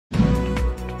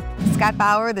Scott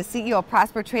Bauer, the CEO of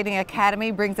Prosper Trading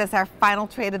Academy, brings us our final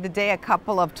trade of the day. A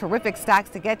couple of terrific stocks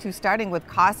to get to, starting with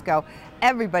Costco.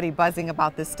 Everybody buzzing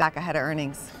about this stock ahead of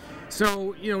earnings.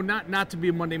 So, not to be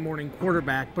a Monday morning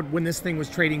quarterback, but when this thing was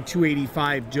trading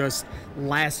 285 just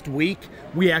last week,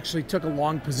 we actually took a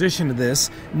long position to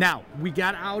this. Now, we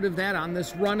got out of that on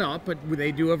this run up, but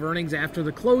they do have earnings after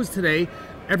the close today.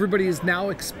 Everybody is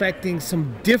now expecting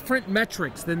some different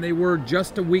metrics than they were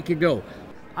just a week ago.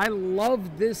 I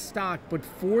love this stock, but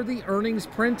for the earnings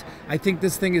print, I think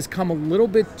this thing has come a little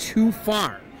bit too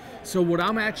far. So what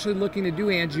I'm actually looking to do,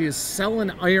 Angie, is sell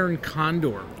an iron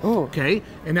condor. Ooh. Okay?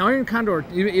 An iron condor,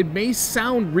 it may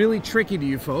sound really tricky to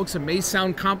you folks. It may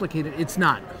sound complicated. It's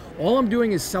not. All I'm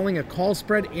doing is selling a call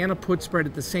spread and a put spread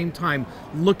at the same time,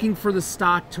 looking for the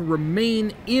stock to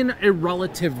remain in a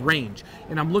relative range.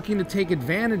 And I'm looking to take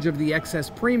advantage of the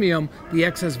excess premium, the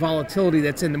excess volatility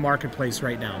that's in the marketplace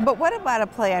right now. But what about a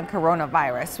play on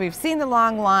coronavirus? We've seen the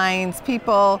long lines,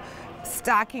 people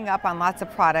stocking up on lots of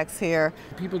products here.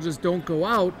 People just don't go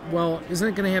out. Well, isn't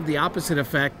it going to have the opposite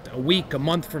effect a week, a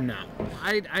month from now?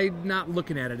 I'm not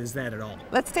looking at it as that at all.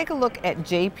 Let's take a look at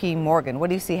JP Morgan. What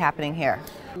do you see happening here?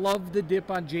 Love the dip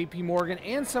on JP Morgan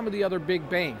and some of the other big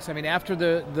banks. I mean, after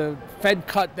the Fed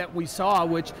cut that we saw,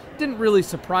 which didn't really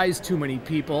surprise too many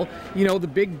people, the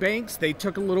big banks, they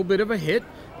took a little bit of a hit.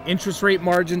 Interest rate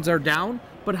margins are down.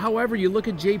 But however, you look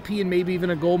at JP and maybe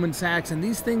even a Goldman Sachs, and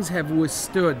these things have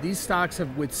withstood, these stocks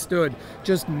have withstood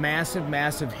just massive,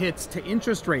 massive hits to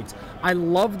interest rates. I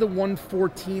love the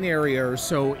 114 area or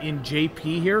so in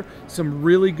JP here, some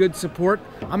really good support.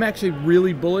 I'm actually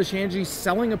really bullish, Angie,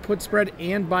 selling a put spread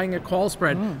and buying a call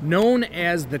spread, known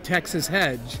as the Texas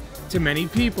hedge to many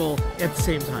people at the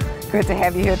same time. Good to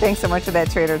have you here. Thanks so much for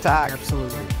that Trader Talk.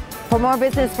 Absolutely. For more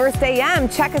Business First AM,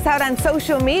 check us out on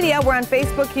social media. We're on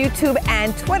Facebook, YouTube,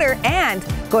 and Twitter. And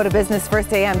go to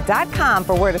businessfirstam.com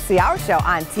for where to see our show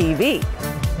on TV.